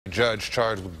judge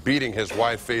charged with beating his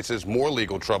wife faces more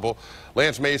legal trouble.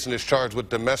 Lance Mason is charged with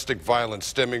domestic violence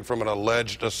stemming from an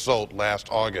alleged assault last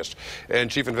August. And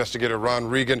Chief Investigator Ron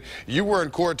Regan, you were in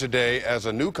court today as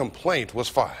a new complaint was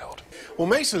filed. Well,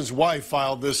 Mason's wife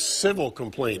filed this civil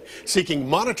complaint seeking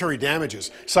monetary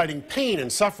damages, citing pain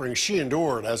and suffering she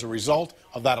endured as a result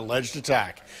of that alleged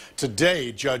attack.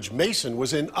 Today, Judge Mason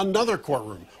was in another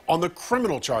courtroom on the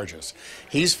criminal charges.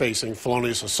 He's facing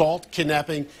felonious assault,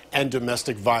 kidnapping, and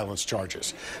domestic violence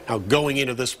charges. Now, going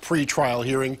into this pre-trial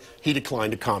hearing, he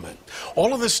declined to comment.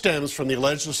 All of this stems from the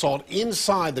alleged assault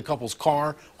inside the couple's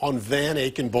car on Van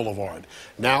Aken Boulevard.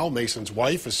 Now, Mason's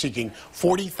wife is seeking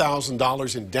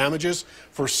 $40,000 in damages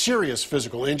for serious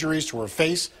physical injuries to her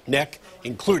face, neck,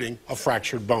 including a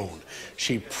fractured bone.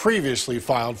 She previously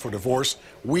filed for divorce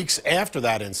weeks after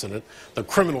that incident. The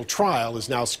criminal trial is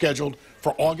now scheduled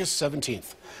for August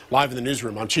 17th. Live in the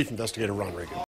newsroom, I'm Chief Investigator Ron Regan.